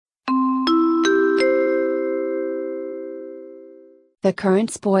The current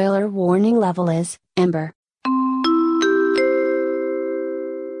spoiler warning level is Amber.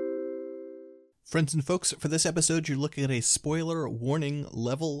 Friends and folks, for this episode, you're looking at a spoiler warning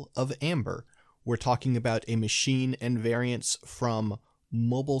level of Amber. We're talking about a machine and variants from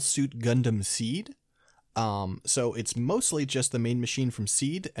Mobile Suit Gundam Seed. So it's mostly just the main machine from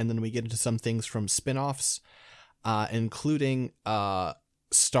Seed, and then we get into some things from spin-offs, including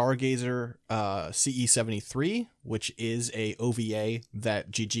Stargazer CE73, which is a OVA that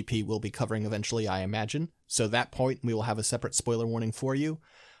GGP will be covering eventually, I imagine. So at that point, we will have a separate spoiler warning for you.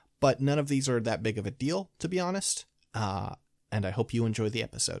 But none of these are that big of a deal, to be honest. And I hope you enjoy the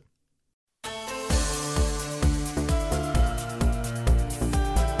episode.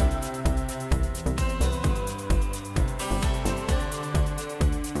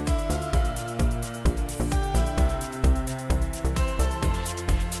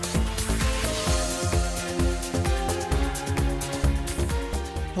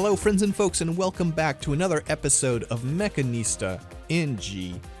 Hello, friends and folks, and welcome back to another episode of Mechanista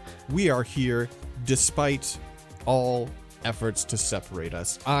NG. We are here despite all efforts to separate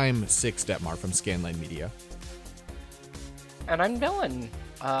us. I'm Six Detmar from Scanline Media. And I'm Dylan.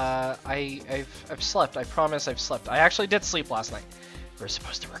 I've slept. I promise I've slept. I actually did sleep last night. We were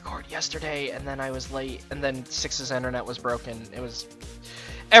supposed to record yesterday, and then I was late, and then Six's internet was broken.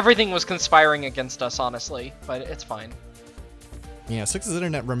 Everything was conspiring against us, honestly, but it's fine. Yeah, Six's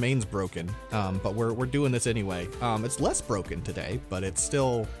internet remains broken, but we're doing this anyway. It's less broken today, but it's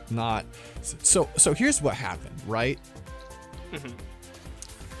still not. So here's what happened, right?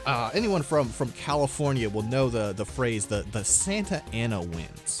 Mm-hmm. Anyone from California will know the phrase the Santa Ana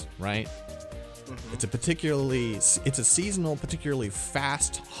winds, right? Mm-hmm. It's a seasonal, particularly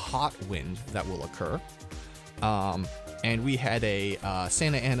fast, hot wind that will occur. And we had a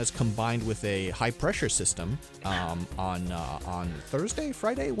Santa Ana's combined with a high pressure system on Thursday,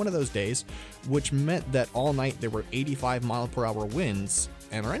 Friday, one of those days, which meant that all night there were 85 mile per hour winds,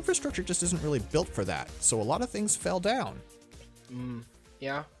 and our infrastructure just isn't really built for that. So a lot of things fell down.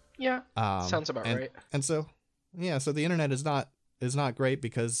 Yeah. Sounds about right. And so the internet is not great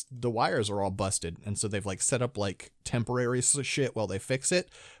because the wires are all busted, and so they've set up temporary shit while they fix it,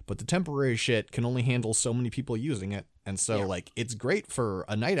 but the temporary shit can only handle so many people using it, and so it's great for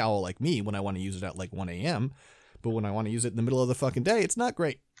a night owl like me when I want to use it at 1 a.m., but when I want to use it in the middle of the fucking day, it's not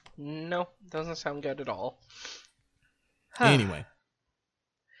great. No, doesn't sound good at all. Anyway.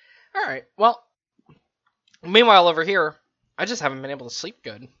 All right. Well, meanwhile over here, I just haven't been able to sleep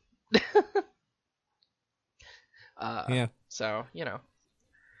good. Yeah. So, we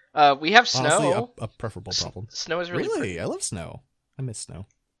have snow. Honestly, a preferable problem. Snow is really pretty. I love snow. I miss snow.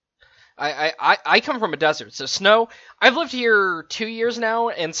 I come from a desert, so snow. I've lived here 2 years now,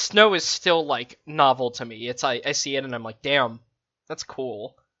 and snow is still novel to me. I see it and I'm like, damn, that's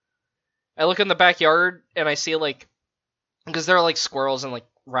cool. I look in the backyard and I see because there are squirrels and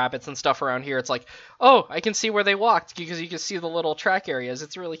rabbits and stuff around here. It's like, oh, I can see where they walked because you can see the little track areas.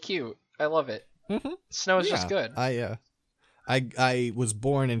 It's really cute. I love it. Mm-hmm. Snow is just good. I was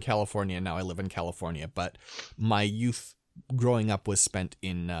born in California, and now I live in California, but my youth growing up was spent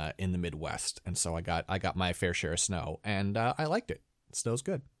in the Midwest, and so I got my fair share of snow, and I liked it. Snow's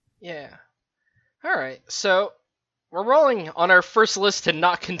good. Yeah. All right, so we're rolling on our first list to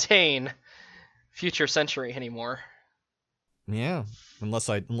not contain Future Century anymore. Yeah, unless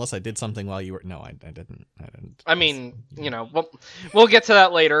I did something while you were. No, I didn't. I mean, we'll get to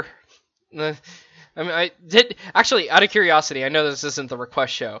that later. I did actually, out of curiosity, I know this isn't the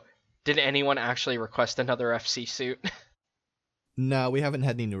request show. Did anyone actually request another FC suit? No, we haven't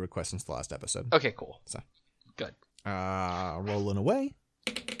had any new requests since the last episode. Okay, cool. So good. Rolling away.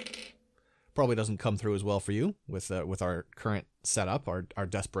 Probably doesn't come through as well for you with our current setup, our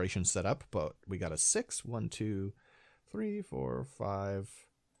desperation setup, but we got a 6. 1, 2, 3, 4, 5.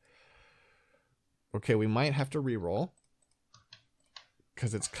 Okay, we might have to re-roll.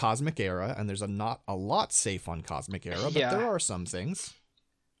 Because it's Cosmic Era, and there's not a lot safe on Cosmic Era, but there are some things.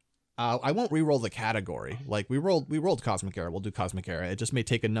 I won't re-roll the category. We rolled Cosmic Era. We'll do Cosmic Era. It just may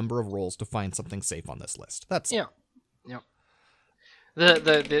take a number of rolls to find something safe on this list. That's yeah.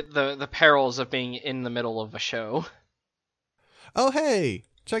 The perils of being in the middle of a show. Oh hey,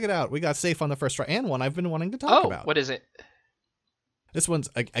 check it out. We got safe on the first try, and one I've been wanting to talk about. What is it? This one's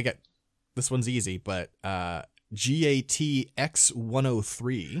this one's easy, but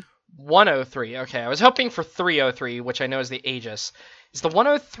GAT-X103. 103. Okay, I was hoping for 303, which I know is the Aegis. Is the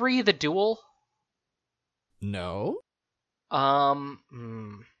 103 the duel? No.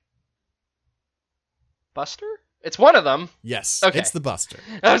 Buster? It's one of them. Yes, Okay. it's the Buster.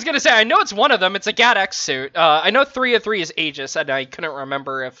 I was going to say, I know it's one of them. It's a GAT-X suit. I know 303 is Aegis, and I couldn't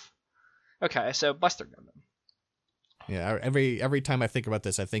remember if... Okay, so Buster Gundam. Yeah, every time I think about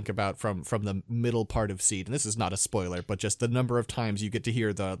this, I think about from the middle part of Seed, and this is not a spoiler, but just the number of times you get to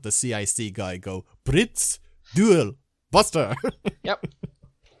hear the CIC guy go, Brits, Duel, Buster. Yep.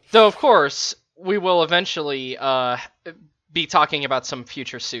 Though, of course, we will eventually be talking about some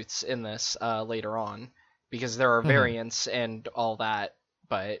future suits in this later on, because there are variants and all that,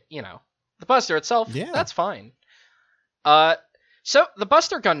 but, you know, the Buster itself, that's fine. So, the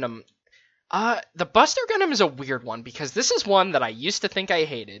Buster Gundam... the Buster Gundam is a weird one, because this is one that I used to think I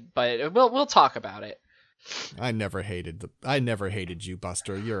hated, but we'll talk about it. I never hated you,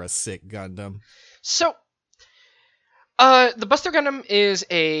 Buster. You're a sick Gundam. So, the Buster Gundam is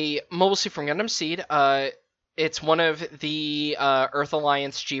a mobile suit from Gundam Seed. It's one of the Earth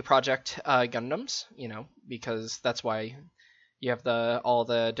Alliance G Project Gundams, you know, because that's why you have all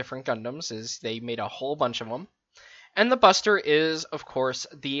the different Gundams, is they made a whole bunch of them. And the Buster is, of course,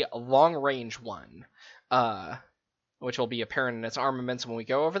 the long-range one, which will be apparent in its armaments when we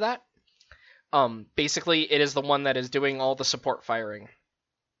go over that. Basically, it is the one that is doing all the support firing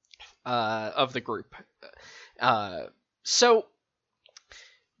of the group. So,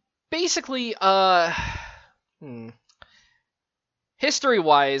 basically,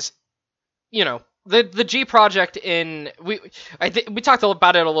 history-wise, you know, the G Project we talked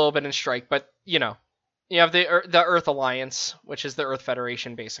about it a little bit in Strike, but, you know, you have the Earth Alliance, which is the Earth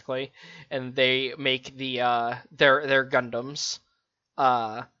Federation, basically, and they make their Gundams,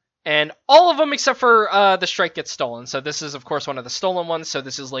 and all of them except for the Strike gets stolen. So this is, of course, one of the stolen ones. So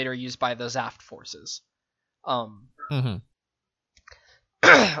this is later used by the Zaft forces. And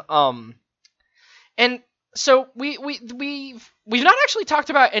so we've not actually talked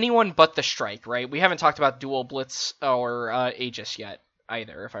about anyone but the Strike, right? We haven't talked about Dual Blitz or Aegis yet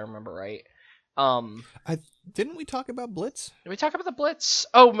either, if I remember right. Didn't we talk about Blitz? Did we talk about the Blitz?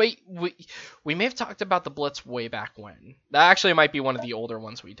 Oh, we may have talked about the Blitz way back when. That actually might be one of the older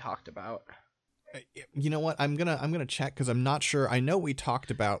ones we talked about. You know what? I'm gonna check, because I'm not sure. I know we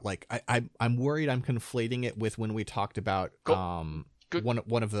talked about, like, I'm worried I'm conflating it with when we talked about one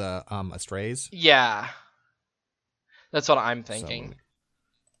of the Astrays. Yeah, that's what I'm thinking.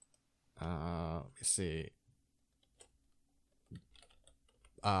 So, let me see.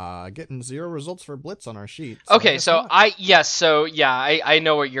 Getting 0 results for Blitz on our sheet. So okay, I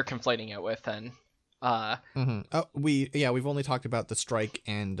know what you're conflating it with then. We've only talked about the Strike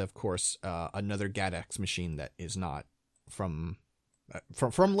and, of course, another GAT-X machine that is not from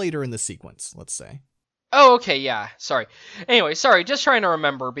later in the sequence, let's say. Oh, okay, yeah. Sorry. Anyway, just trying to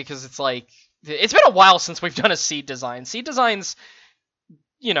remember, because it's like, it's been a while since we've done a Seed design. Seed designs,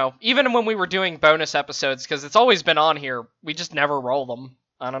 you know, even when we were doing bonus episodes, because it's always been on here, we just never roll them.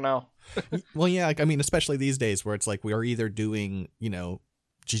 I don't know. Well, yeah, I mean, especially these days where it's like we are either doing, you know,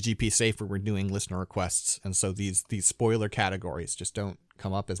 GGP safe, or we're doing listener requests, and so these spoiler categories just don't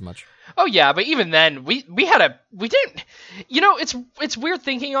come up as much. Oh yeah, but even then we didn't, you know, it's weird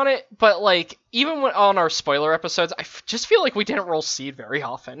thinking on it, but like even on our spoiler episodes, I just feel like we didn't roll Seed very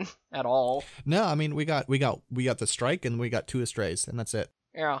often at all. No, I mean we got the Strike and we got 2 Astrays, and that's it.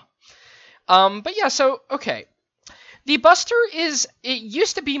 Yeah. But yeah, so okay. The Buster it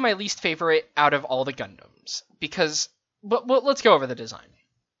used to be my least favorite out of all the Gundams, because, but let's go over the design.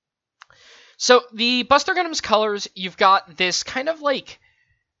 So, the Buster Gundam's colors, you've got this kind of, like,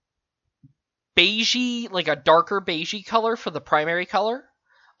 beigey, like a darker beigey color for the primary color,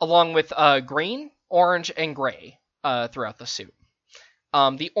 along with green, orange, and gray throughout the suit.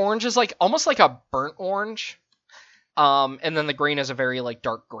 The orange is, like, almost like a burnt orange, and then the green is a very, like,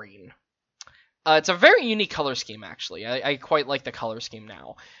 dark green. It's a very unique color scheme, actually. I quite like the color scheme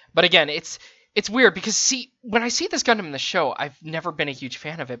now. But again, it's weird, because, see, when I see this Gundam in the show, I've never been a huge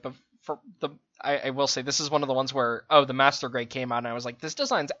fan of it, but I will say, this is one of the ones where, the Master Grade came out, and I was like, this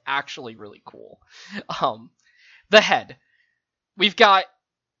design's actually really cool. The head. We've got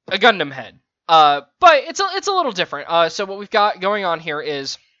a Gundam head. But it's a little different. So what we've got going on here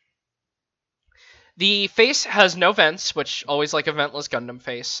is the face has no vents, which always like a ventless Gundam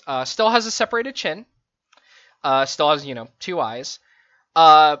face. Still has a separated chin. Still has, 2 eyes.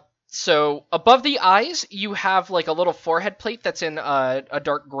 So above the eyes, you have like a little forehead plate that's in a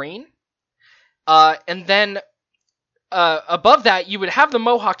dark green. And then above that, you would have the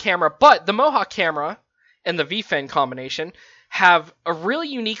Mohawk camera, but the Mohawk camera and the V-fin combination have a really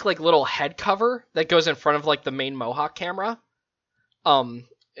unique like little head cover that goes in front of like the main Mohawk camera.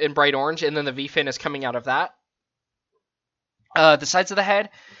 In bright orange, and then the V-fin is coming out of that. The sides of the head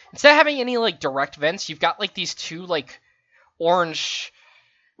instead of having any like direct vents, you've got like these two like orange.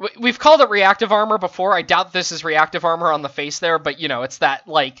 We've called it reactive armor before. I doubt this is reactive armor on the face there, but it's that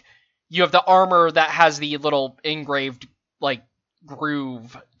like you have the armor that has the little engraved like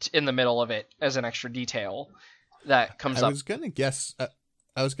groove in the middle of it as an extra detail that comes up. I was gonna guess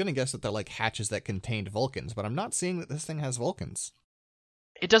that they're like hatches that contained Vulcans, but I'm not seeing that this thing has Vulcans.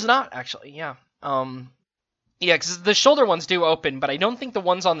 It does not actually. Yeah. Yeah, because the shoulder ones do open, but I don't think the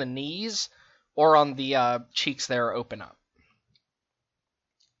ones on the knees or on the cheeks there open up.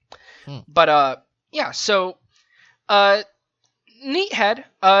 But yeah, so neat head.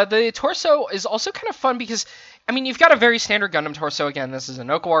 The torso is also kind of fun because, I mean, you've got a very standard Gundam torso. Again, this is an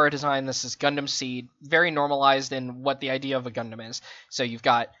Okawara design. This is Gundam Seed, very normalized in what the idea of a Gundam is. So you've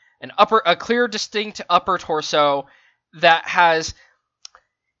got a clear, distinct upper torso that has,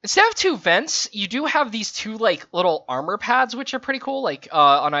 instead of two vents, you do have these two like little armor pads, which are pretty cool. Like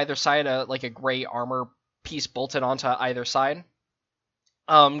on either side, like a gray armor piece bolted onto either side.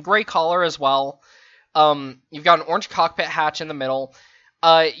 Gray collar as well. You've got an orange cockpit hatch in the middle.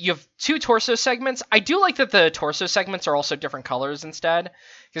 You have two torso segments. I do like that the torso segments are also different colors instead,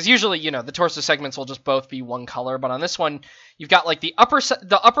 because usually, the torso segments will just both be one color, but on this one, you've got like the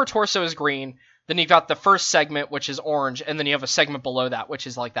upper torso is green, then you've got the first segment, which is orange, and then you have a segment below that, which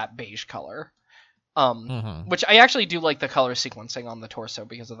is like that beige color. Which I actually do like the color sequencing on the torso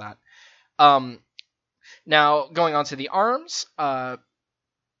because of that. Now, going on to the arms,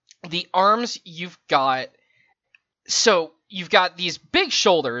 you've got these big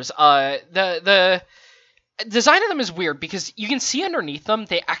shoulders. The design of them is weird because you can see underneath them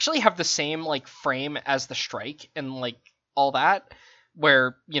they actually have the same like frame as the Strike and like all that,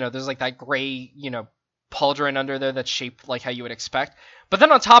 where there's like that gray pauldron under there that's shaped like how you would expect. But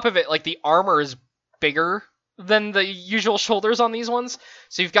then on top of it, like the armor is bigger than the usual shoulders on these ones.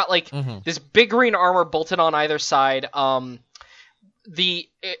 So you've got like this big green armor bolted on either side. The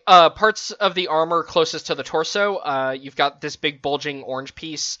parts of the armor closest to the torso, you've got this big bulging orange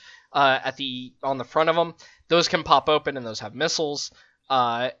piece on the front of them. Those can pop open and those have missiles.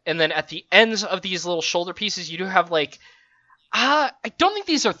 And then at the ends of these little shoulder pieces, you do have like, I don't think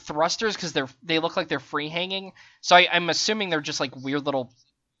these are thrusters because they look like they're free hanging. So I'm assuming they're just like weird little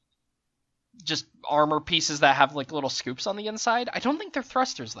just armor pieces that have like little scoops on the inside. I don't think they're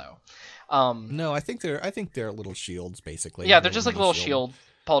thrusters though. No, I think they're little shields basically. Yeah, they're just like little shield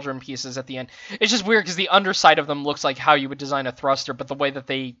pauldron pieces at the end. It's just weird because the underside of them looks like how you would design a thruster, but the way that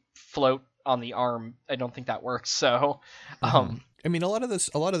they float on the arm, I don't think that works. So, I mean, a lot of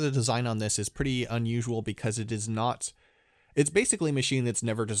the design on this is pretty unusual because it's basically a machine that's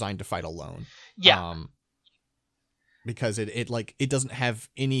never designed to fight alone. Yeah. Because it doesn't have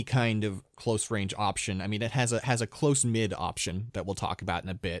any kind of close range option. I mean, it has a close mid option that we'll talk about in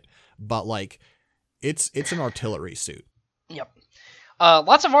a bit, but like it's an artillery suit. Yep.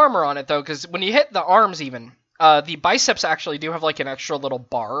 Lots of armor on it though, because when you hit the arms even, the biceps actually do have like an extra little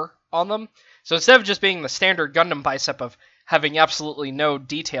bar on them. So instead of just being the standard Gundam bicep of having absolutely no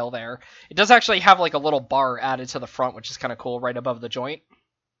detail there, it does actually have like a little bar added to the front, which is kind of cool, right above the joint.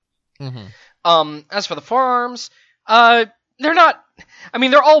 As for the forearms, they're not, I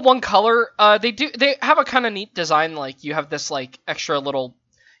mean, they're all one color. They have a kind of neat design. Like you have this like extra little,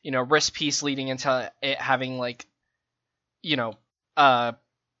 wrist piece leading into it having like,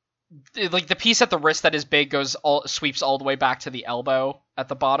 like the piece at the wrist that is big sweeps all the way back to the elbow at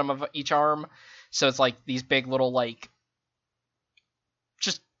the bottom of each arm. So it's like these big little like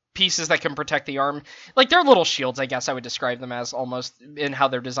just pieces that can protect the arm. Like they're little shields, I guess I would describe them as almost in how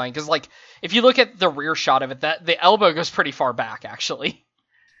they're designed. Because like if you look at the rear shot of it, that the elbow goes pretty far back actually.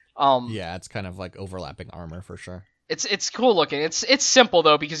 Yeah, it's kind of like overlapping armor for sure. It's cool looking. It's simple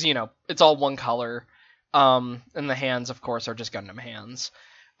though because it's all one color. And the hands, of course, are just Gundam hands.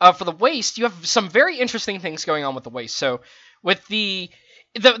 For the waist, you have some very interesting things going on with the waist. So with the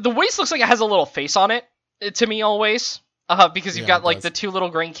waist looks like it has a little face on it to me always. Because you've got like the two little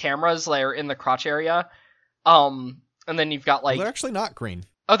green cameras there in the crotch area. And then you've got like... Well, they're actually not green.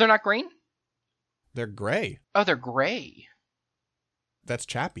 Oh, they're not green? They're gray. Oh, they're gray. That's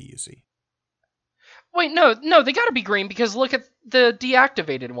Chappie, you see. Wait, no, they gotta be green because look at the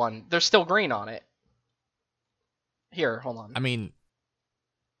deactivated one. There's still green on it. Here, hold on. I mean...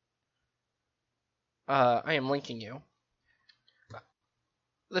 I am linking you.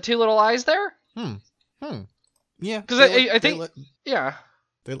 The two little eyes there? Yeah. Because I think... yeah.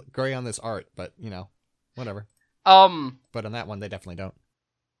 They look gray on this art, but, whatever. But on that one, they definitely don't.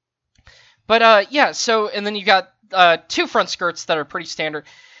 But, yeah, so, and then you got two front skirts that are pretty standard.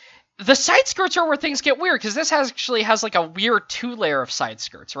 the side skirts are where things get weird, because this actually has like a weird 2-layer of side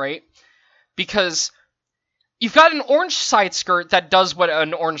skirts, right? Because you've got an orange side skirt that does what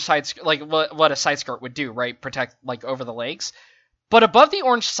an orange side like what a side skirt would do, right? Protect like over the legs. But above the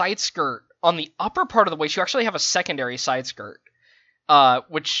orange side skirt, on the upper part of the waist, you actually have a secondary side skirt,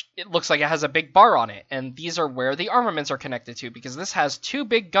 which it looks like it has a big bar on it, and these are where the armaments are connected to, because this has 2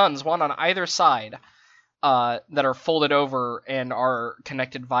 big guns, one on either side, that are folded over and are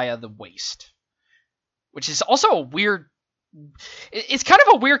connected via the waist, which is also a weird. It's kind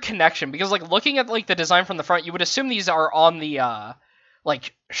of a weird connection, because like looking at like the design from the front, you would assume these are on the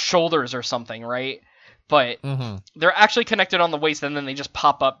like shoulders or something, right? But they're actually connected on the waist, and then they just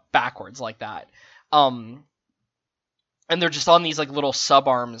pop up backwards like that. And they're just on these like little sub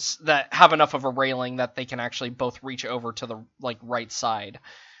arms that have enough of a railing that they can actually both reach over to the like right side,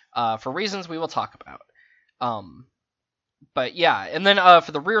 for reasons we will talk about. But yeah, and then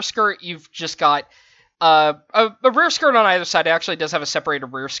for the rear skirt, you've just got a rear skirt on either side. It actually does have a separated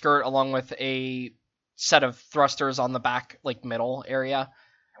rear skirt along with a set of thrusters on the back, like middle area.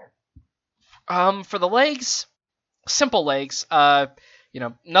 For the legs, simple legs.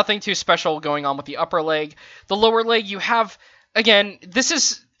 Nothing too special going on with the upper leg. The lower leg, you have, again,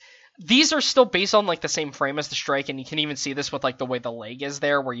 these are still based on like the same frame as the Strike, and you can even see this with like the way the leg is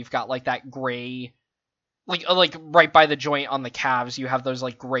there, where you've got like that gray, like right by the joint on the calves, you have those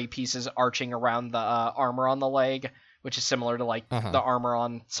like gray pieces arching around the armor on the leg, which is similar to like the armor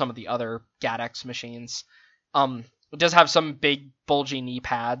on some of the other GAT-X machines. It does have some big bulgy knee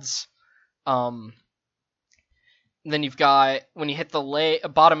pads. Then you've got, when you hit the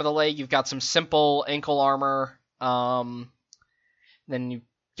bottom of the leg, you've got some simple ankle armor. Then you've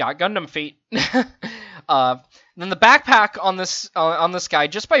got Gundam feet. Then the backpack on this guy,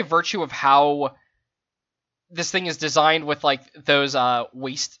 just by virtue of how this thing is designed with like those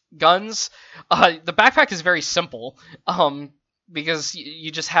waist guns, the backpack is very simple. Because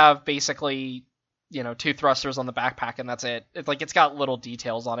you just have basically, 2 thrusters on the backpack, and that's it. It's got little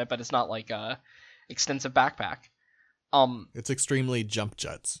details on it, but it's not like a extensive backpack. It's extremely jump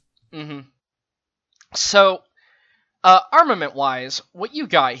jets. So, armament-wise, what you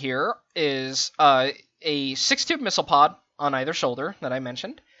got here is a 6-tube missile pod on either shoulder that I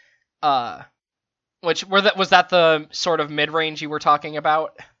mentioned. Was that the sort of mid-range you were talking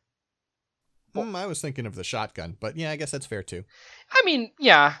about? I was thinking of the shotgun, but yeah, I guess that's fair too. I mean,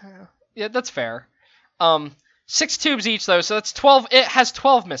 yeah, that's fair. 6 tubes each though, so that's 12. It has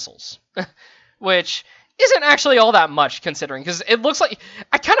 12 missiles, which isn't actually all that much considering, because it looks like,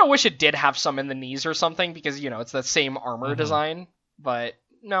 I kind of wish it did have some in the knees or something, because it's the same armor design, but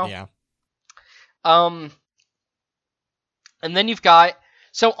no. Yeah. And then you've got,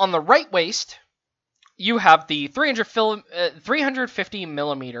 so on the right waist, you have the 350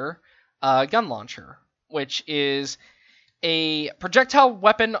 millimeter gun launcher, which is a projectile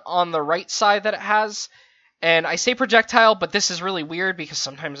weapon on the right side that it has. And I say projectile, but this is really weird because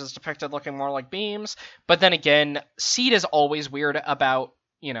sometimes it's depicted looking more like beams. But then again, Seed is always weird about,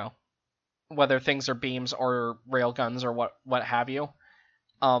 whether things are beams or rail guns or what have you.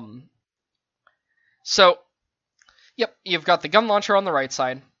 So, yep, you've got the gun launcher on the right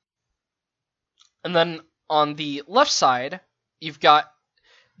side. And then on the left side, you've got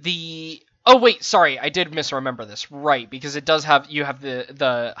the... Oh, wait, sorry, I did misremember this. Right, because you have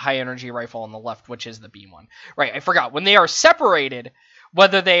the high-energy rifle on the left, which is the beam one. Right, I forgot. When they are separated,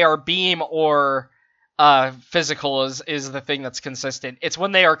 whether they are beam or physical is the thing that's consistent. It's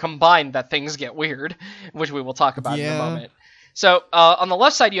when they are combined that things get weird, which we will talk about in a moment. So, on the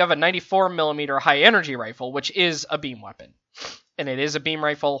left side, you have a 94mm high-energy rifle, which is a beam weapon. And it is a beam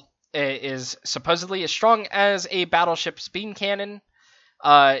rifle. It is supposedly as strong as a battleship's beam cannon,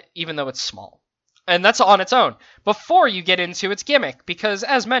 even though it's small. And that's on its own, before you get into its gimmick, because,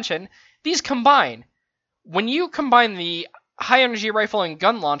 as mentioned, these combine. When you combine the high-energy rifle and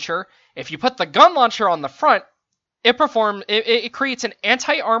gun launcher, if you put the gun launcher on the front, it creates an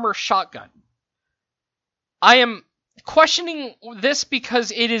anti-armor shotgun. I am questioning this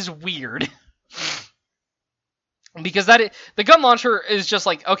because it is weird. Because the gun launcher is just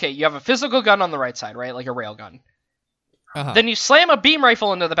like, okay, you have a physical gun on the right side, right? Like a rail gun. Then you slam a beam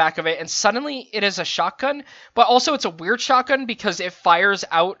rifle into the back of it, and suddenly it is a shotgun, but also it's a weird shotgun because it fires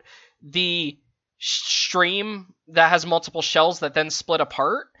out the stream that has multiple shells that then split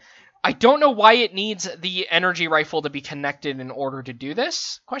apart. I don't know why it needs the energy rifle to be connected in order to do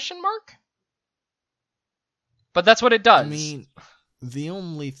this, ? But that's what it does. I mean, the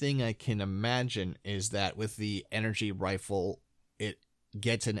only thing I can imagine is that with the energy rifle, it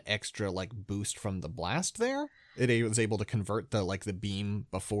gets an extra like boost from the blast there. It was able to convert the beam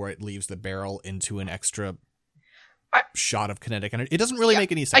before it leaves the barrel into an extra shot of kinetic energy. It doesn't really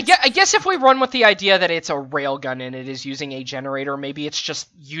make any sense. I guess if we run with the idea that it's a railgun and it is using a generator, maybe it's just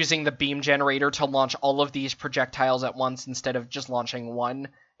using the beam generator to launch all of these projectiles at once instead of just launching one,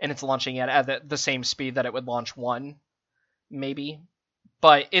 and it's launching it at the same speed that it would launch one, maybe.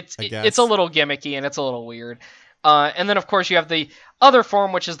 But it's a little gimmicky and it's a little weird. And then, of course, you have the other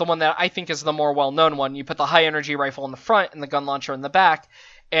form, which is the one that I think is the more well-known one. You put the high-energy rifle in the front and the gun launcher in the back,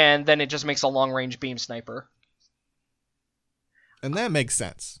 and then it just makes a long-range beam sniper. And that makes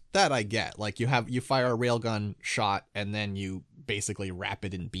sense. That I get. Like, you fire a railgun shot, and then you basically wrap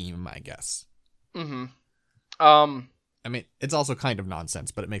it in beam, I guess. Mm-hmm. I mean, it's also kind of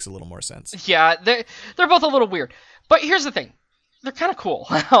nonsense, but it makes a little more sense. Yeah, they're both a little weird. But here's the thing. They're kind of cool,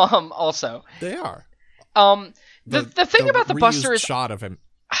 also. They are. The thing about the Buster is...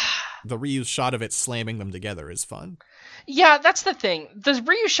 The reused shot of it slamming them together is fun. Yeah, that's the thing. The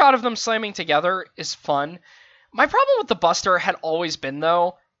reused shot of them slamming together is fun. My problem with the Buster had always been,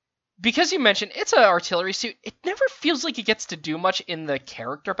 though, because you mentioned it's an artillery suit, it never feels like it gets to do much in the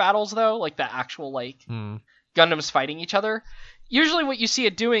character battles, though, like the actual, Gundams fighting each other. Usually what you see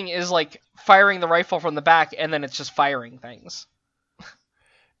it doing is, firing the rifle from the back, and then it's just firing things.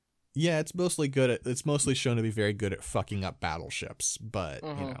 Yeah, it's mostly shown to be very good at fucking up battleships, but,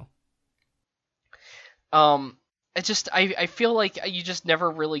 I feel like you just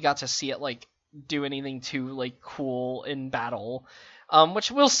never really got to see it, do anything too, cool in battle.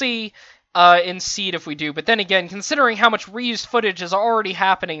 Which we'll see in Seed if we do, but then again, considering how much reused footage is already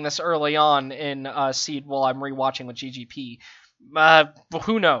happening this early on in Seed while I'm rewatching with GGP,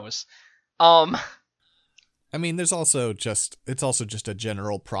 who knows? I mean, it's also just a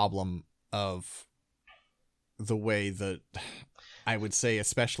general problem of the way that I would say,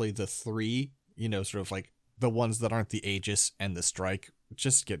 especially the three, sort of the ones that aren't the Aegis and the Strike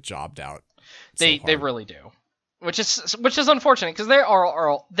just get jobbed out. They really do, which is unfortunate because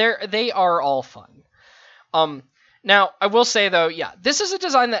they are all fun. Now I will say though, yeah, this is a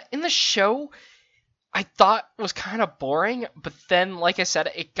design that in the show I thought was kind of boring, but then, like I said,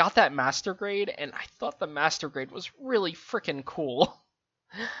 it got that master grade, and I thought the master grade was really freaking cool.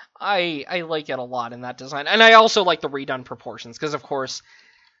 I like it a lot in that design, and I also like the redone proportions, because, of course,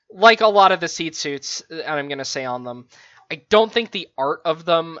 like a lot of the seat suits, and I'm going to say on them, I don't think the art of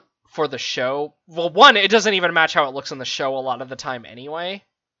them for the show, well, one, it doesn't even match how it looks in the show a lot of the time anyway,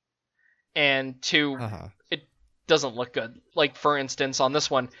 and two, it doesn't look good. Like, for instance, on this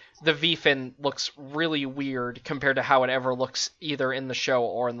one, the V-fin looks really weird compared to how it ever looks either in the show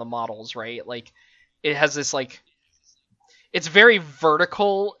or in the models, right? Like, it has this, it's very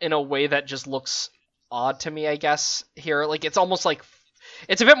vertical in a way that just looks odd to me, I guess, here. Like, it's almost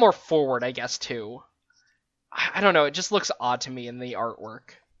it's a bit more forward, I guess, too. I don't know, it just looks odd to me in the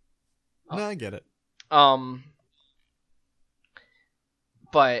artwork. No, I get it.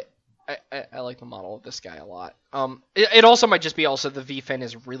 But I like the model of this guy a lot. It also might just be the V-fin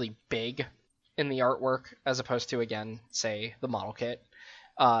is really big in the artwork as opposed to, again, say, the model kit.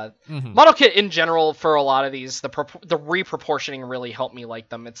 Model kit in general for a lot of these, the reproportioning really helped me like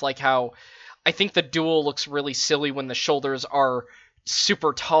them. It's like how I think the duel looks really silly when the shoulders are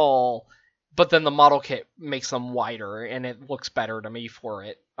super tall, but then the model kit makes them wider and it looks better to me for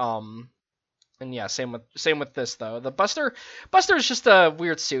it. And yeah, same with this though. The Buster is just a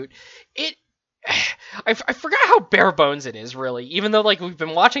weird suit. I forgot how bare bones it is, really. Even though we've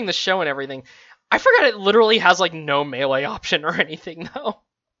been watching the show and everything, I forgot it literally has no melee option or anything though.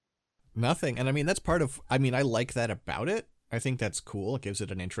 Nothing, and I mean that's part of. I mean, I like that about it. I think that's cool. It gives it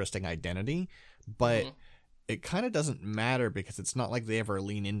an interesting identity, but it kind of doesn't matter because it's not like they ever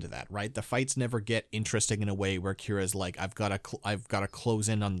lean into that, right? The fights never get interesting in a way where Kira's like, I've got to close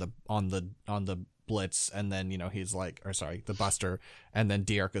in on the blitz, and then he's like, or sorry, the Buster, and then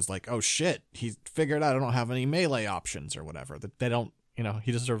Dierk is like, oh shit, he figured out I don't have any melee options or whatever. That they don't,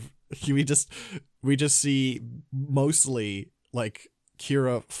 he just sort of we just see mostly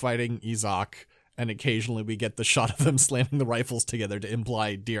Kira fighting Izak. And occasionally we get the shot of them slamming the rifles together to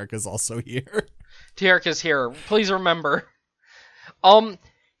imply Dierk is also here. Dierk is here. Please remember.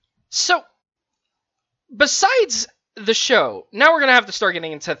 So, besides the show, now we're going to have to start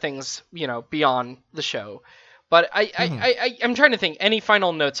getting into things, beyond the show. But I'm trying to think, any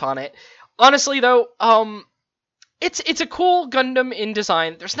final notes on it? Honestly, though, it's a cool Gundam in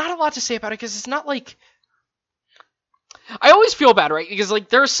design. There's not a lot to say about it, because it's not I always feel bad, right? Because,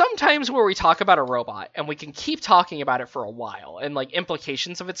 there are some times where we talk about a robot, and we can keep talking about it for a while, and,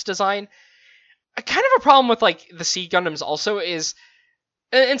 implications of its design. Kind of a problem with, the Seed Gundams also is,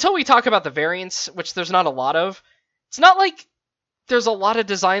 until we talk about the variants, which there's not a lot of, it's not like there's a lot of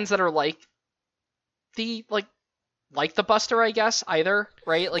designs that are like the Buster, I guess, either,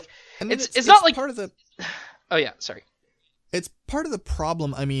 right? Like, I mean, it's not like part of the. Oh yeah, sorry. It's part of the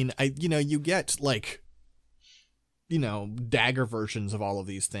problem. I mean, you get like, dagger versions of all of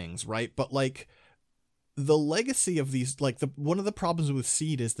these things, right? But like, the legacy of these, like one of the problems with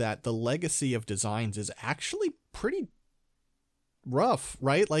Seed is that the legacy of designs is actually pretty rough,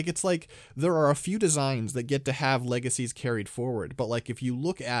 right? Like, it's like there are a few designs that get to have legacies carried forward, but like if you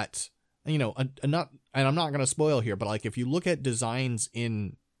look at, and I'm not going to spoil here, but like if you look at designs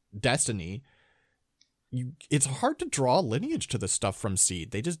in Destiny, it's hard to draw lineage to the stuff from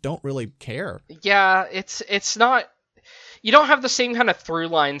Seed. They just don't really care. Yeah, it's not. You don't have the same kind of through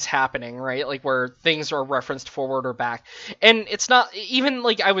lines happening, right? Like where things are referenced forward or back. And it's not even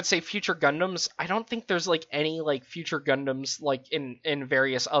like I would say future Gundams. I don't think there's like any like future Gundams like in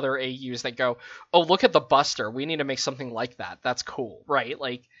various other AUs that go, oh, look at the Buster. We need to make something like that. That's cool, right?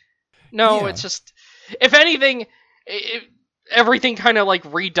 Like, no, It's just, if anything, everything kind of like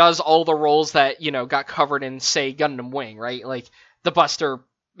redoes all the roles that, got covered in, say, Gundam Wing, right? Like the Buster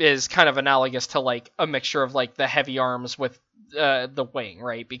is kind of analogous to like a mixture of like the heavy arms with the wing,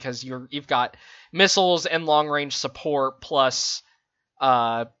 right? Because you've got missiles and long range support plus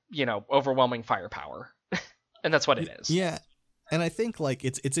overwhelming firepower. And that's what it is. Yeah. And I think like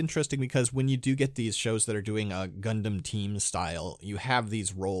it's interesting because when you do get these shows that are doing a Gundam team style, you have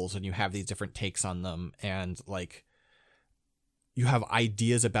these roles and you have these different takes on them, and like you have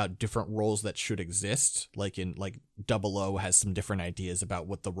ideas about different roles that should exist. Like in like 00 has some different ideas about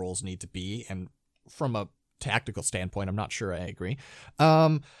what the roles need to be, and from a tactical standpoint, I'm not sure I agree.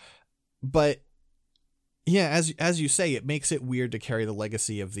 But yeah, as you say, it makes it weird to carry the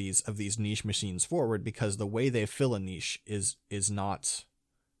legacy of these niche machines forward, because the way they fill a niche is not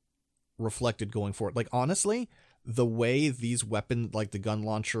reflected going forward. Like, honestly, the way these weapons, like the gun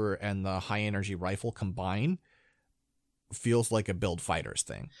launcher and the high energy rifle, combine feels like a build fighters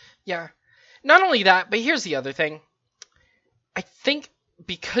thing. Yeah. Not only that, but here's the other thing. I think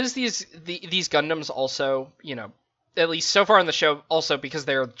because these Gundams also, at least so far in the show, also because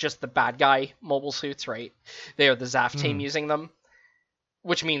they're just the bad guy mobile suits, right? They are the ZAF team using them,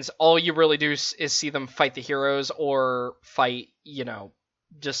 which means all you really do is see them fight the heroes or fight,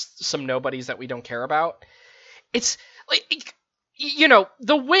 just some nobodies that we don't care about. It's like,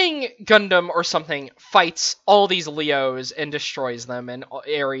 the Wing Gundam or something fights all these Leos and destroys them, and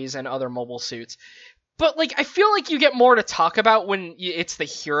Ares and other mobile suits. But, like, I feel like you get more to talk about when it's the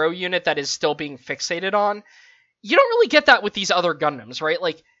hero unit that is still being fixated on. You don't really get that with these other Gundams, right?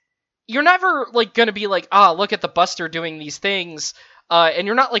 Like, you're never, like, gonna be like, look at the Buster doing these things, and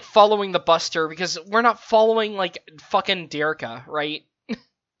you're not, like, following the Buster, because we're not following, like, fucking Dirka, right?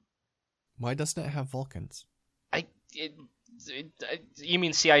 Why doesn't it have Vulcans? You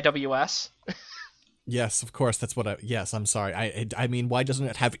mean CIWS? Yes, of course, that's what yes, I'm sorry. I mean, why doesn't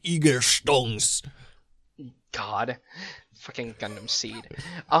it have Egerstones? God. Fucking Gundam Seed.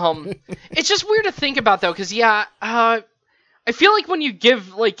 It's just weird to think about, though, because, I feel like when you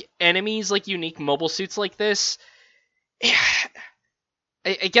give, like, enemies, like, unique mobile suits like this,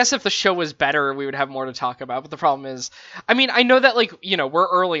 I guess if the show was better, we would have more to talk about, but the problem is, I mean, I know that, like, we're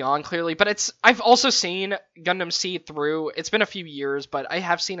early on, clearly, but I've also seen Gundam Seed through. It's been a few years, but I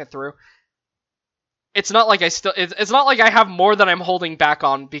have seen it through. It's not like it's not like I have more that I'm holding back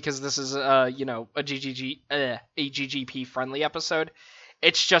on because this is, a GGP friendly episode.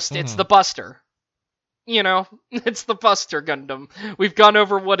 It's just, it's the Buster. It's the Buster Gundam. We've gone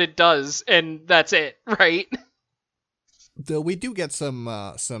over what it does, and that's it, right? Though we do get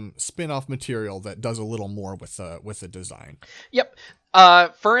some spin-off material that does a little more with the design. Yep.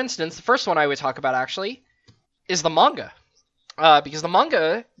 For instance, the first one I would talk about actually is the manga. Because the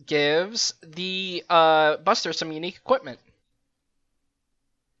manga gives the Buster some unique equipment.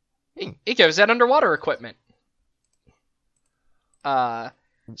 It gives that underwater equipment. Why?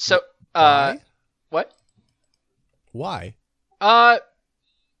 What? Why?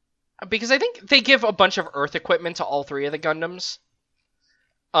 Because I think they give a bunch of Earth equipment to all three of the Gundams.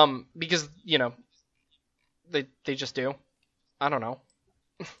 Because, they just do. I don't know.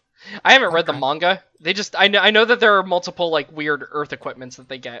 I haven't read the manga. They just, I know that there are multiple, like, weird Earth equipments that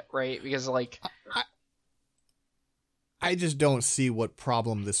they get, right? Because, like... I just don't see what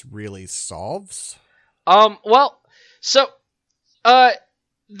problem this really solves. Well, so,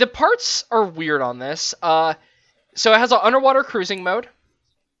 the parts are weird on this. So it has an underwater cruising mode.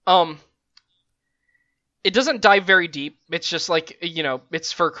 it doesn't dive very deep. It's just like,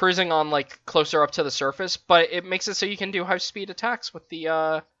 it's for cruising on like closer up to the surface, but it makes it so you can do high speed attacks with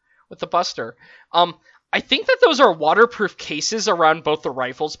the Buster. I think that those are waterproof cases around both the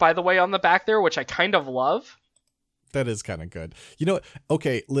rifles, by the way, on the back there, which I kind of love. That is kind of good. You know,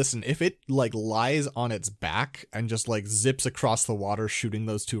 okay, listen, if it like lies on its back and just like zips across the water shooting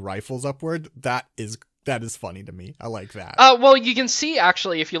those two rifles upward, that is funny to me. I like that. Well, you can see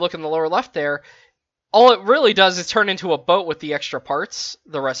actually if you look in the lower left there, all it really does is turn into a boat with the extra parts,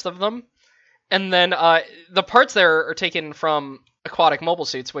 the rest of them. And then the parts there are taken from aquatic mobile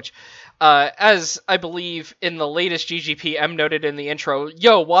suits, which, as I believe in the latest GGPM noted in the intro,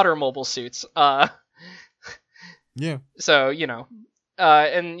 water mobile suits. Yeah. So,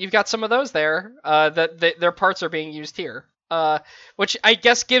 and you've got some of those there, that their parts are being used here. Which I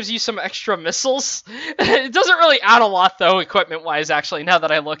guess gives you some extra missiles. It doesn't really add a lot, though, equipment-wise, actually, now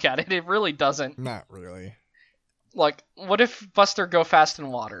that I look at it. It really doesn't. Not really. Like, what if Buster go fast in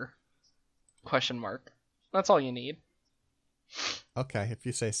water? ? That's all you need. Okay, if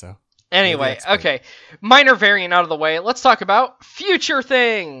you say so. Anyway, okay. Minor variant out of the way. Let's talk about future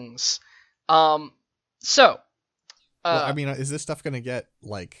things. Well, I mean, is this stuff going to get,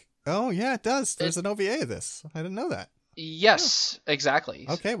 like... Oh, yeah, it does. There's an OVA of this. I didn't know that. Yes, exactly.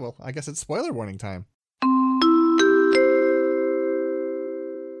 Okay, well, I guess it's spoiler warning time.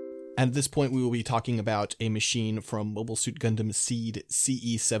 And at this point, we will be talking about a machine from Mobile Suit Gundam Seed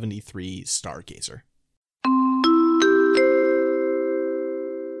CE-73 Stargazer.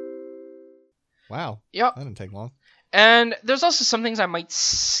 Wow. Yep. That didn't take long. And there's also some things I might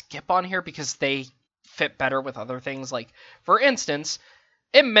skip on here because they fit better with other things. Like, for instance,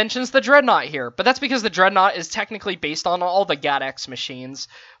 it mentions the Dreadnought here, but that's because the Dreadnought is technically based on all the GAT-X machines,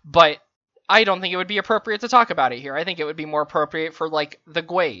 but I don't think it would be appropriate to talk about it here. I think it would be more appropriate for, like, the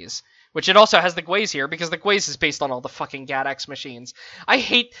Gwaze, which it also has the Gwaze here, because the Gwaze is based on all the fucking GAT-X machines. I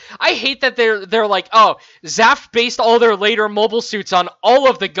hate that they're like, oh, Zaft based all their later mobile suits on all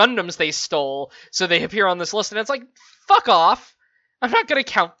of the Gundams they stole, so they appear on this list, and it's like, fuck off. I'm not gonna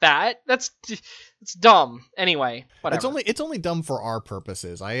count that. It's dumb. Anyway, whatever. It's only dumb for our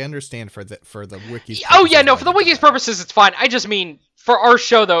purposes. I understand for the wiki's. Oh yeah, no, for the wiki's purposes, it's fine. I just mean for our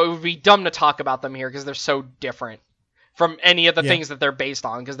show though, it would be dumb to talk about them here because they're so different from any of the things that they're based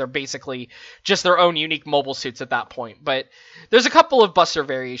on, because they're basically just their own unique mobile suits at that point. But there's a couple of Buster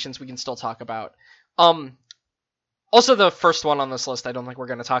variations we can still talk about. Also, the first one on this list, I don't think we're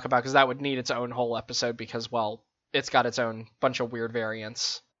going to talk about because that would need its own whole episode because, well, it's got its own bunch of weird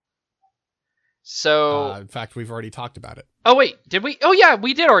variants. So, in fact, we've already talked about it. Oh wait, did we? Oh yeah,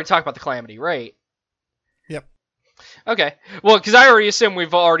 we did already talk about the Calamity, right? Yep. Okay. Well, because I already assume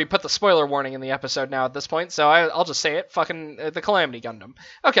we've already put the spoiler warning in the episode now at this point, so I'll just say it. Fucking the Calamity Gundam.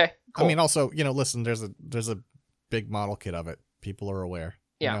 Okay. Cool. I mean, also, listen, there's a big model kit of it. People are aware.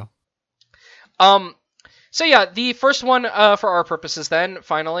 Yeah. So yeah, the first one for our purposes then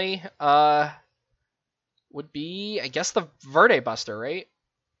finally would be, I guess, the Verde Buster, right?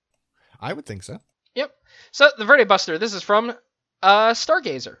 I would think so. Yep. So the Verde Buster, this is from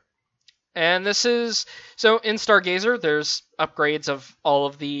Stargazer. And this is, so in Stargazer, there's upgrades of all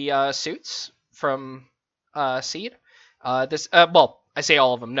of the suits from Seed. Well, I say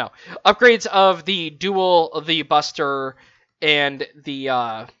all of them, no. Upgrades of the dual, the Buster, and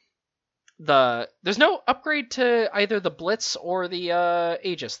the there's no upgrade to either the Blitz or the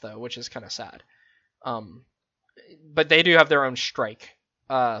Aegis, though, which is kind of sad. But they do have their own strike.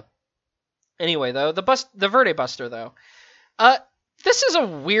 Anyway, though, the Verde Buster, though. This is a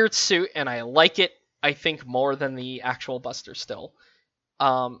weird suit, and I like it, I think, more than the actual Buster still.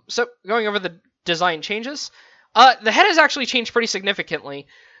 So, going over the design changes. The head has actually changed pretty significantly.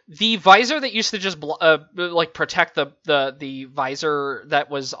 The visor that used to just protect the visor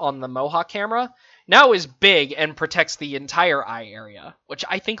that was on the Mohawk camera now is big and protects the entire eye area, which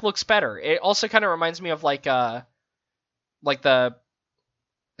I think looks better. It also kind of reminds me of is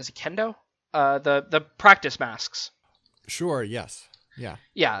it Kendo? The practice masks. Sure. Yes. Yeah.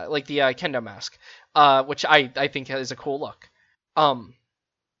 Yeah, like the Kendo mask, which I think is a cool look.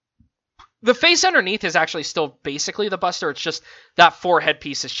 The face underneath is actually still basically the Buster. It's just that forehead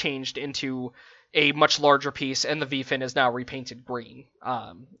piece has changed into a much larger piece, and the V-fin is now repainted green,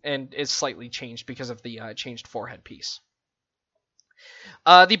 and is slightly changed because of the changed forehead piece.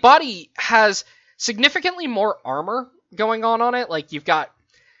 The body has significantly more armor going on it. Like, you've got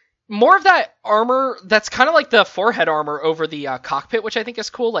more of that armor that's kind of like the forehead armor over the cockpit, which I think is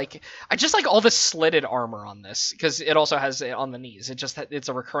cool. Like, I just like all the slitted armor on this because it also has it on the knees. It's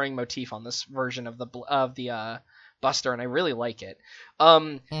a recurring motif on this version of the Buster, and I really like it.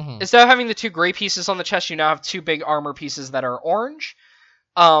 Mm-hmm. Instead of having the 2 gray pieces on the chest, you now have 2 big armor pieces that are orange.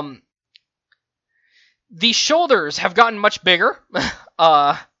 The shoulders have gotten much bigger.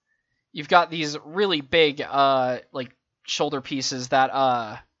 You've got these really big, like, shoulder pieces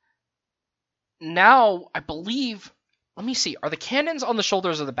that, now, I believe, let me see, are the cannons on the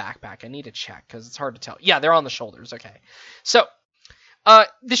shoulders of the backpack? I need to check, because it's hard to tell. Yeah, they're on the shoulders, okay. So,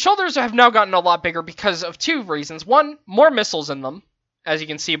 the shoulders have now gotten a lot bigger because of 2 reasons. One, more missiles in them, as you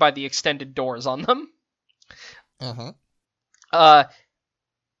can see by the extended doors on them.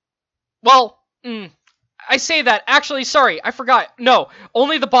 I say that. Actually, sorry, I forgot. No,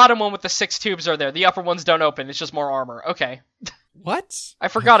 only the bottom one with the 6 tubes are there. The upper ones don't open. It's just more armor. Okay. What? I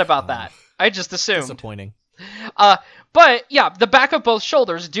forgot about that. I just assumed. Disappointing. But, yeah, the back of both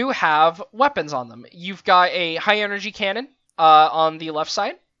shoulders do have weapons on them. You've got a high-energy cannon on the left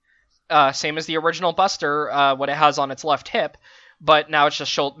side. Same as the original Buster, what it has on its left hip. But now it's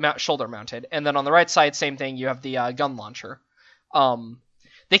just shoulder-mounted. And then on the right side, same thing. You have the gun launcher.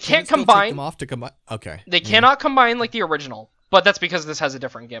 They can't combine. Take them off to combine. Okay. They cannot combine like the original, but that's because this has a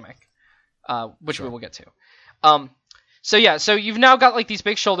different gimmick, which we will get to. So you've now got like these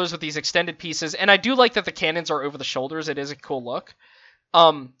big shoulders with these extended pieces, and I do like that the cannons are over the shoulders. It is a cool look.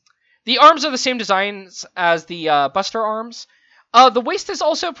 The arms are the same designs as the Buster arms. The waist is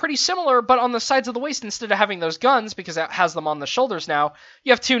also pretty similar, but on the sides of the waist, instead of having those guns, because it has them on the shoulders now,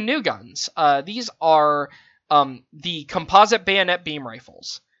 you have 2 new guns. These are the composite bayonet beam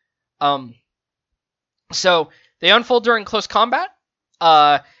rifles. So they unfold during close combat.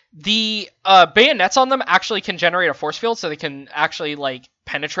 The bayonets on them actually can generate a force field, so they can actually like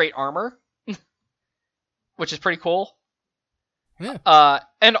penetrate armor, which is pretty cool. Yeah.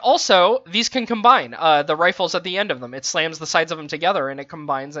 And also these can combine. The rifles at the end of them, it slams the sides of them together and it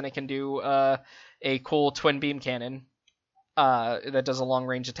combines, and it can do a cool twin beam cannon that does a long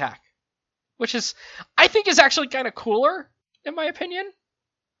range attack. Which is, I think, is actually kind of cooler, in my opinion.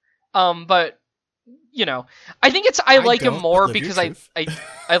 But, you know, I think I like him more because I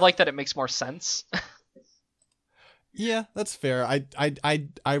like that it makes more sense. Yeah, that's fair.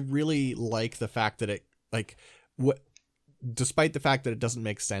 I really like the fact that it, like, despite the fact that it doesn't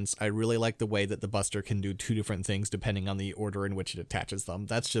make sense, I really like the way that the Buster can do 2 different things depending on the order in which it attaches them.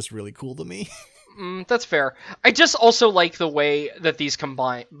 That's just really cool to me. That's fair. I just also like the way that these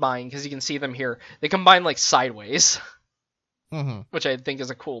combine, because you can see them here. They combine like sideways, which I think is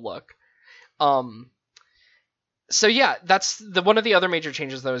a cool look. So yeah, that's one of the other major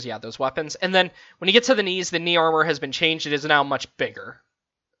changes. Those weapons, and then when you get to the knees, the knee armor has been changed. It is now much bigger.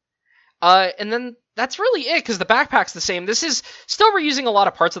 And then that's really it, because the backpack's the same. This is still reusing a lot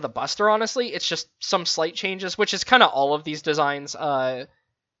of parts of the Buster. Honestly, it's just some slight changes, which is kind of all of these designs,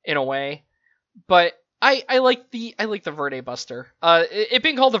 in a way. But I like the Verde Buster. It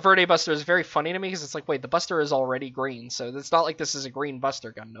being called the Verde Buster is very funny to me, because it's like, wait, the Buster is already green, so it's not like this is a green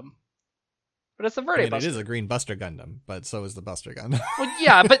Buster Gundam. But it's the Verde Buster. It is a green Buster Gundam, but so is the Buster Gundam. Well,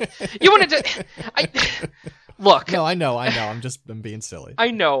 yeah, but you wanted to... Look. No, I know. I'm being silly.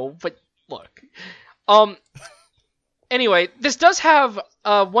 I know, but look. Anyway, this does have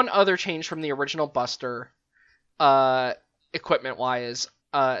one other change from the original Buster, equipment-wise.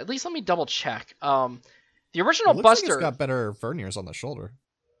 At least let me double check. The original Buster, like it's got better verniers on the shoulder.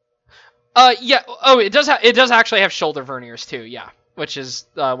 Yeah. Oh, it does. It does actually have shoulder verniers too. Yeah, which is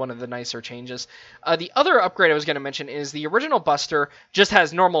one of the nicer changes. The other upgrade I was going to mention is the original Buster just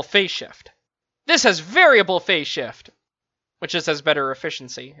has normal phase shift. This has variable phase shift, which just has better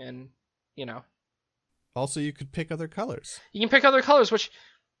efficiency, and you know. Also, you could pick other colors. You can pick other colors, which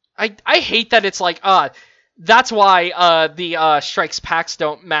I hate that it's like that's why the strikes packs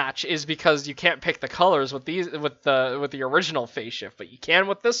don't match, is because you can't pick the colors with the original phase shift, but you can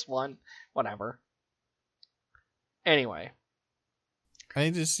with this one. Whatever. Anyway,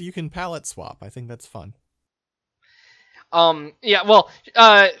 you can palette swap. I think that's fun. Yeah, well,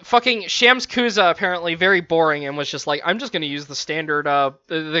 fucking Shams Kuza apparently very boring and was just like, I'm just gonna use the standard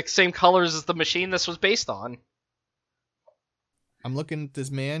the same colors as the machine this was based on. I'm looking at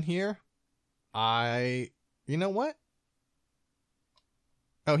this man here. You know what?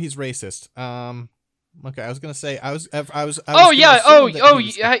 Oh, he's racist. Okay, I was gonna say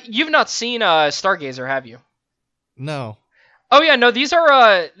you've not seen Stargazer, have you? No. Oh yeah, no, these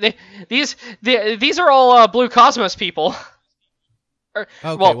are these are all Blue Cosmos people. Okay,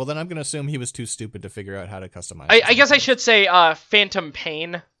 well then I'm gonna assume he was too stupid to figure out how to customize. I guess I should say Phantom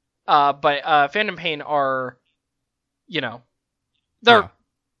Pain, but Phantom Pain are, they're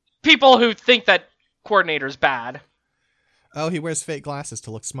people who think that Coordinator's bad. Oh, he wears fake glasses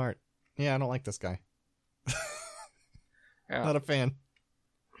to look smart. Yeah, I don't like this guy. Yeah. Not a fan.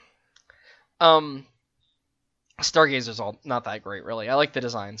 Stargazer's all not that great, really. I like the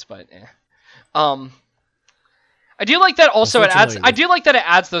designs, but I do like that. Also, I do like that it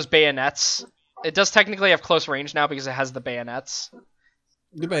adds those bayonets. It does technically have close range now because it has the bayonets.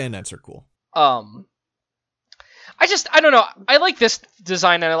 The bayonets are cool. I don't know. I like this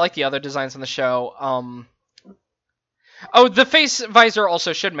design and I like the other designs on the show. The face visor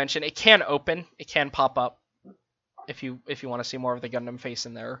also should mention it can open. It can pop up if you want to see more of the Gundam face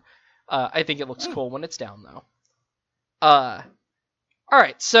in there. I think it looks cool when it's down though.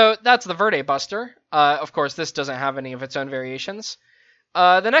 Alright, so that's the Verde Buster. Of course, this doesn't have any of its own variations.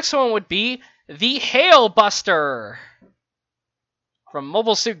 The next one would be the Hail Buster from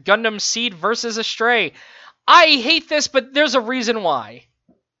Mobile Suit Gundam Seed vs. Astray. I hate this, but there's a reason why.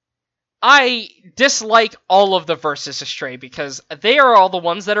 I dislike all of the Versus Astray because they are all the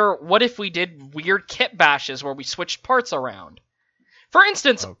ones that are, what if we did weird kit bashes where we switched parts around? For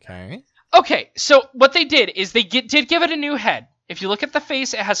instance... Okay, so what they did is they did give it a new head. If you look at the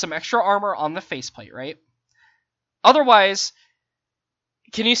face, it has some extra armor on the faceplate, right? Otherwise,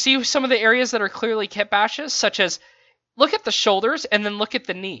 can you see some of the areas that are clearly kit bashes? Such as, look at the shoulders and then look at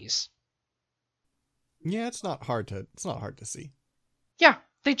the knees. Yeah, it's not hard to see. Yeah,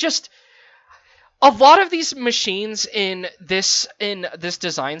 they just... A lot of these machines in this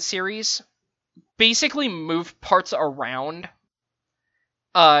design series basically move parts around.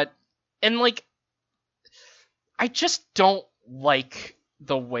 And, like, I just don't like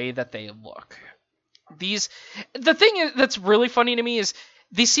the way that they look. The thing that's really funny to me is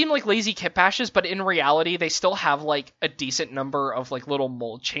they seem like lazy kit bashes, but in reality, they still have, like, a decent number of, like, little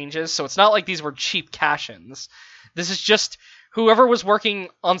mold changes. So it's not like these were cheap cash-ins. This is just whoever was working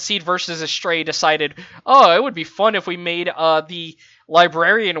on Seed vs. Astray decided, oh, it would be fun if we made the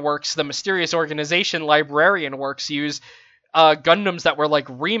Librarian Works, the mysterious organization Librarian Works, use Gundams that were like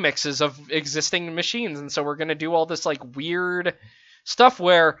remixes of existing machines, and so we're gonna do all this like weird stuff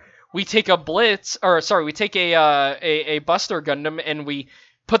where we take a we take a Buster Gundam and we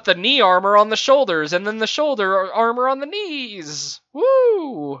put the knee armor on the shoulders and then the shoulder armor on the knees.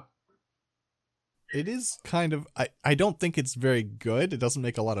 Woo! It is kind of... I don't think it's very good. It doesn't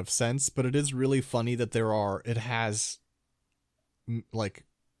make a lot of sense, but it is really funny that it has, like,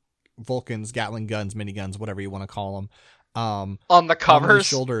 Vulcans, Gatling guns, miniguns, whatever you want to call them, on the covers. On the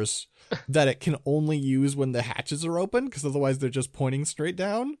shoulders, that it can only use when the hatches are open, because otherwise they're just pointing straight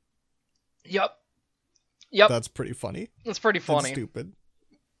down. Yep. That's pretty funny. That's pretty funny. It's stupid.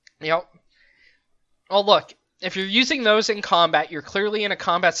 Yep. Oh, look. If you're using those in combat, you're clearly in a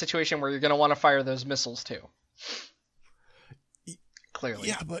combat situation where you're going to want to fire those missiles too. Clearly.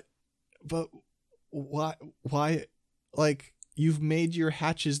 Yeah, but why, like, you've made your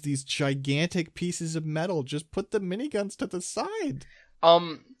hatches these gigantic pieces of metal. Just put the miniguns to the side.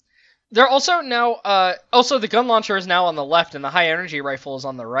 They're also now, also the gun launcher is now on the left and the high energy rifle is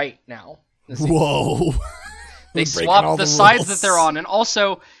on the right now. Whoa. They swapped the sides that they're on, and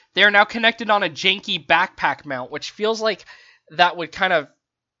also they are now connected on a janky backpack mount, which feels like that would kind of...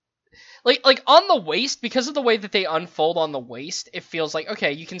 Like on the waist, because of the way that they unfold on the waist, it feels like,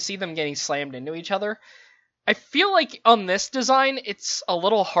 okay, you can see them getting slammed into each other. I feel like on this design, it's a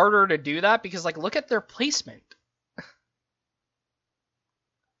little harder to do that, because, like, look at their placement.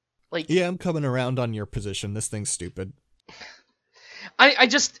 Like, yeah, I'm coming around on your position. This thing's stupid. I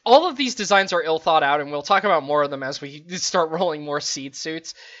just, all of these designs are ill thought out, and we'll talk about more of them as we start rolling more Seed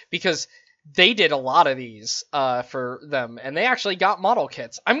suits, because they did a lot of these for them, and they actually got model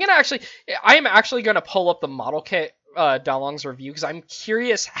kits. I am actually going to pull up the model kit Dalong's review, because I'm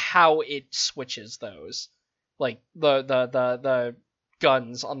curious how it switches those. Like, the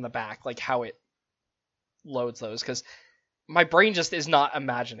guns on the back, like how it loads those, because my brain just is not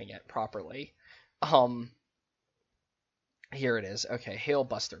imagining it properly. Here it is. Okay, Hail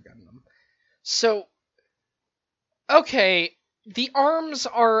Buster Gundam. So, okay, the arms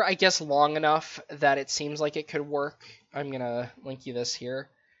are, I guess, long enough that it seems like it could work. I'm gonna link you this here.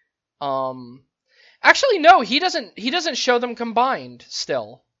 Actually, no, he doesn't show them combined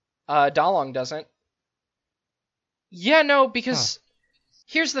still. Dalong doesn't. Yeah, no, because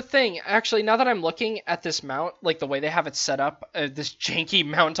here's the thing. Actually, now that I'm looking at this mount, like the way they have it set up, this janky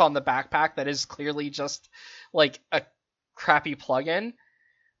mount on the backpack that is clearly just like a crappy plug-in,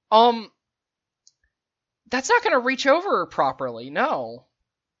 that's not going to reach over properly, no.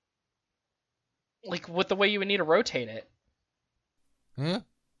 Like, with the way you would need to rotate it. Yeah,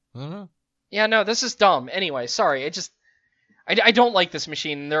 I don't know. Yeah, no, this is dumb. Anyway, sorry, I don't like this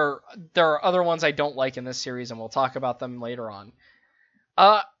machine. There are other ones I don't like in this series, and we'll talk about them later on.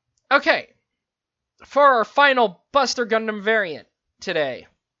 Okay. for our final Buster Gundam variant today,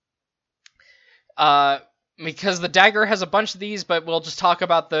 because the dagger has a bunch of these, but we'll just talk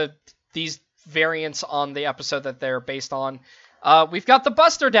about these variants on the episode that they're based on. We've got the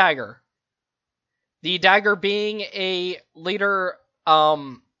Buster Dagger. The dagger being a later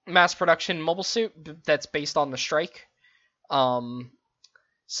mass production mobile suit that's based on the Strike.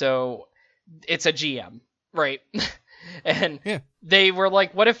 So it's a GM, right? And they were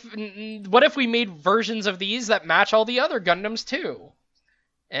like, what if we made versions of these that match all the other Gundams too?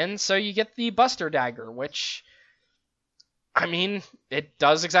 And so you get the Buster Dagger, which, I mean, it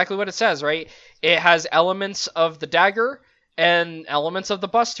does exactly what it says, right? It has elements of the dagger and elements of the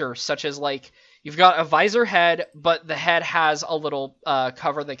Buster, such as, like, you've got a visor head, but the head has a little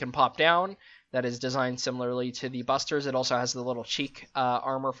cover that can pop down that is designed similarly to the Busters. It also has the little cheek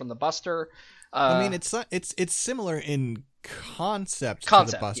armor from the Buster. I mean, it's similar in concept to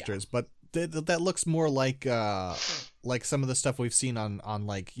the Busters, but that looks more like some of the stuff we've seen on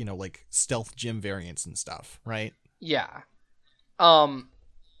like, you know, like stealth gym variants and stuff, right? Yeah. And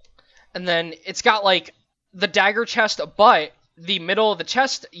then it's got like the dagger chest, but the middle of the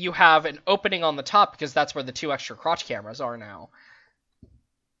chest you have an opening on the top because that's where the 2 extra crotch cameras are now.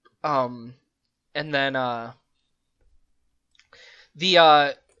 And then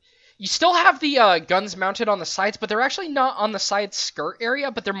you still have the guns mounted on the sides, but they're actually not on the side skirt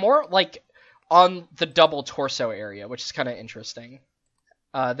area, but they're more like on the double torso area, which is kind of interesting.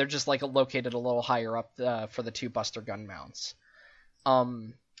 They're just like located a little higher up for the 2 Buster gun mounts.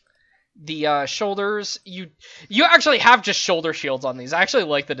 The shoulders, you actually have just shoulder shields on these. I actually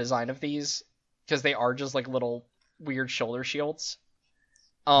like the design of these because they are just like little weird shoulder shields.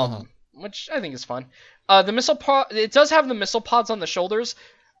 Which I think is fun. The missile pod, it does have the missile pods on the shoulders,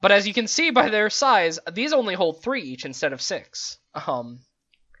 but as you can see by their size, these only hold 3 each instead of 6.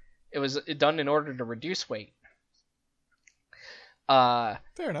 It was done in order to reduce weight. Fair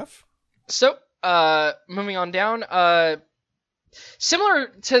enough. So, moving on down, similar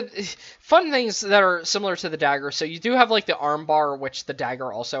to fun things that are similar to the dagger. So you do have like the arm bar, which the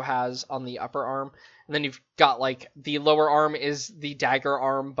dagger also has on the upper arm. And then you've got like the lower arm is the dagger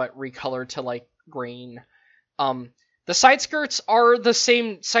arm, but recolored to like green. The side skirts are the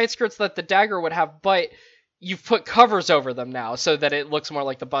same side skirts that the dagger would have, but you've put covers over them now so that it looks more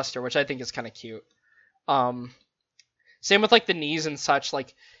like the Buster, which I think is kind of cute. Same with like the knees and such.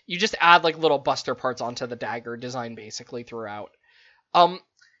 Like you just add like little Buster parts onto the dagger design basically throughout.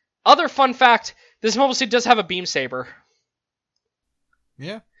 Other fun fact, this mobile suit does have a beam saber.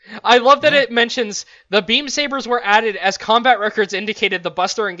 Yeah. I love that it mentions the beam sabers were added as combat records indicated the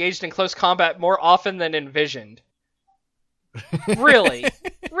Buster engaged in close combat more often than envisioned. Really?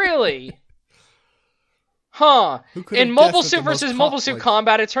 Really? Huh. In mobile suit versus mobile suit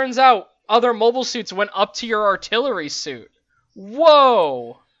combat, it turns out other mobile suits went up to your artillery suit.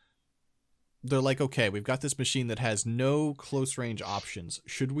 Whoa! They're like, okay, we've got this machine that has no close range options.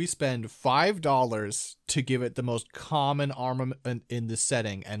 Should we spend $5 to give it the most common armament in the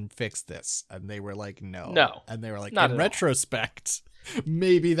setting and fix this? And they were like, no. No. And they were like, in retrospect,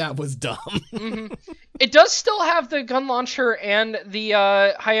 maybe that was dumb. Mm-hmm. It does still have the gun launcher and the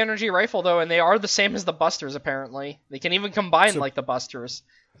high energy rifle, though, and they are the same as the Busters, apparently. They can even combine like the Busters.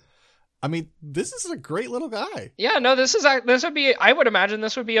 I mean, this is a great little guy. Yeah, no, this would be, I would imagine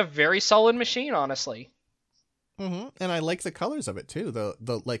this would be a very solid machine, honestly. Mm-hmm. And I like the colors of it too.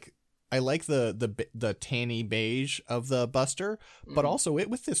 I like the tanny beige of the Buster, but also it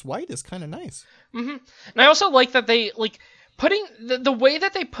with this white is kind of nice. Mm-hmm. And I also like that they like putting the way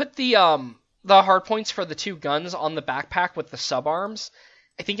that they put the hard points for the 2 guns on the backpack with the sub arms.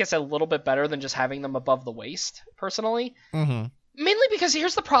 I think it's a little bit better than just having them above the waist, personally. Mm-hmm. Mainly because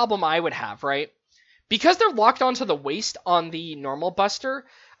here's the problem I would have, right? Because they're locked onto the waist on the normal Buster,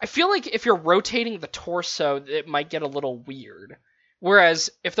 I feel like if you're rotating the torso, it might get a little weird. Whereas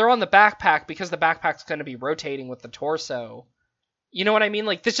if they're on the backpack, because the backpack's going to be rotating with the torso, you know what I mean?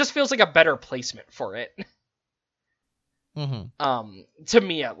 Like, this just feels like a better placement for it. Mm-hmm. To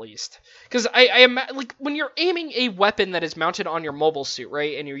me at least. Because I am like, when you're aiming a weapon that is mounted on your mobile suit,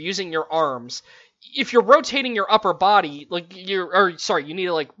 right, and you're using your arms, if you're rotating your upper body, like you need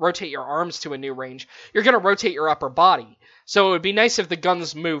to like rotate your arms to a new range, you're going to rotate your upper body. So it would be nice if the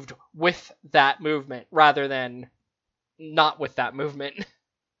guns moved with that movement rather than not with that movement.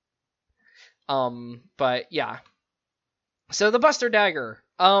 But yeah. So the Buster Dagger.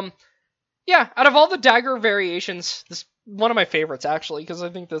 Yeah, out of all the dagger variations, this one of my favorites actually, because I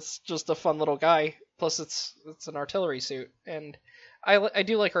think that's just a fun little guy. Plus it's an artillery suit, and I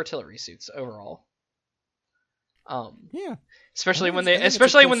do like artillery suits overall. Yeah. Especially when I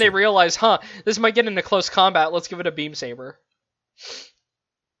think they realize, this might get into close combat. Let's give it a beam saber.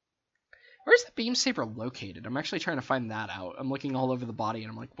 Where's the beam saber located? I'm actually trying to find that out. I'm looking all over the body,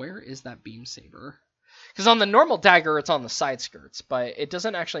 and I'm like, where is that beam saber? Because on the normal dagger, it's on the side skirts, but it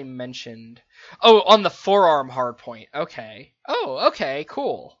doesn't actually mention... Oh, on the forearm hardpoint. Okay. Oh, okay,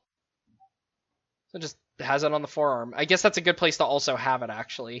 cool. So it just has it on the forearm. I guess that's a good place to also have it,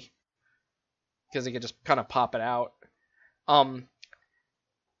 actually. Because you could just kind of pop it out.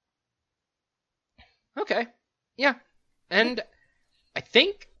 Okay. Yeah. And I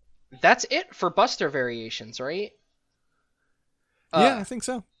think that's it for Buster variations, right? Yeah, I think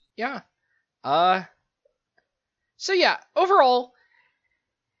so. Yeah. So yeah, overall,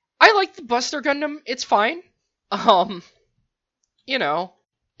 I like the Buster Gundam. It's fine. You know,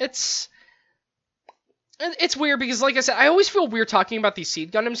 it's weird because, like I said, I always feel weird talking about these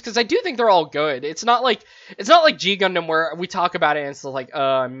Seed Gundams because I do think they're all good. It's not like G Gundam where we talk about it and it's like,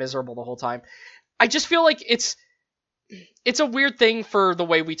 I'm miserable the whole time. I just feel like it's a weird thing for the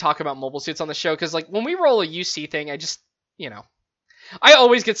way we talk about mobile suits on the show because, like, when we roll a UC thing, I just, I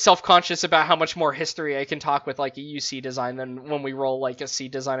always get self-conscious about how much more history I can talk with, like, a UC design than when we roll, like, a C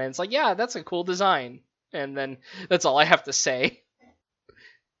design, and it's like, yeah, that's a cool design, and then that's all I have to say,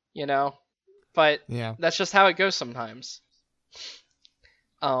 But yeah, that's just how it goes sometimes.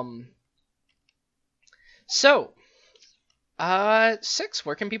 So, 6,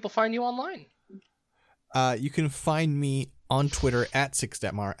 where can people find you online? You can find me on Twitter at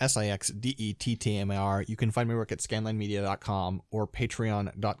Sixdettmar, SIXDETTMAR. You can find my work at scanlinemedia.com or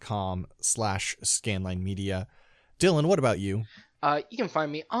patreon.com/scanlinemedia. Dylan, what about you? You can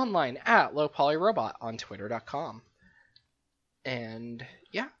find me online at lowpolyrobot on twitter.com. And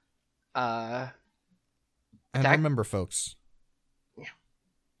yeah. And remember, folks,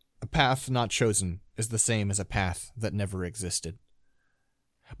 a path not chosen is the same as a path that never existed.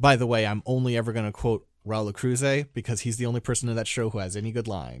 By the way, I'm only ever going to quote Raul Cruz because he's the only person in that show who has any good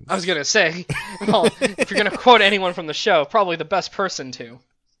lines. I was going to say, well, if you're going to quote anyone from the show, probably the best person to.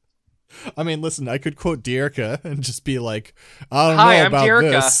 I mean, listen, I could quote Dierka and just be like, I don't know about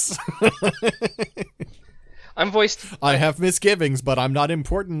this. I'm voiced... I have misgivings, but I'm not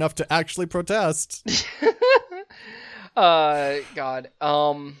important enough to actually protest. God.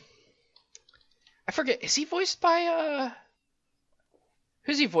 I forget, is he voiced by,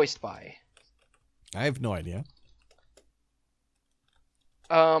 Who's he voiced by? I have no idea.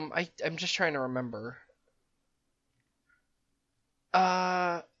 I'm just trying to remember.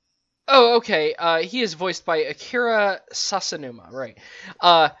 Oh, okay. He is voiced by Akira Sasanuma, right?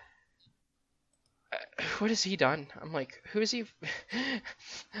 What has he done? I'm like, who is he? I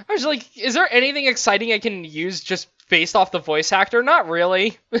was like, is there anything exciting I can use just based off the voice actor? Not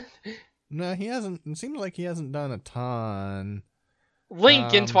really. No, he hasn't. It seems like he hasn't done a ton.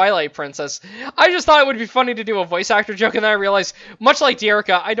 Link in Twilight Princess. I just thought it would be funny to do a voice actor joke, and then I realized, much like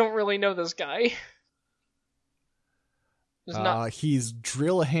Dierka, I don't really know this guy. He's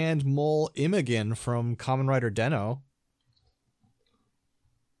Drill Hand Mole Imogen from Kamen Rider Den-O.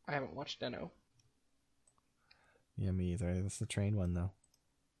 I haven't watched Den-O. Yeah, me either. That's the train one, though.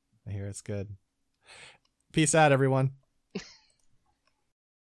 I hear it's good. Peace out, everyone.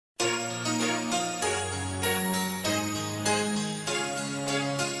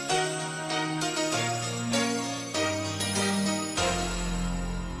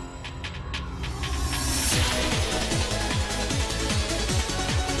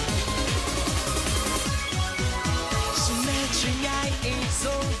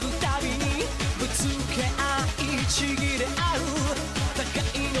 ちぎれ合う互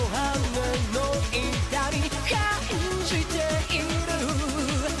いの羽の痛み感じている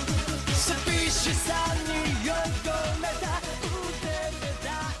寂しさ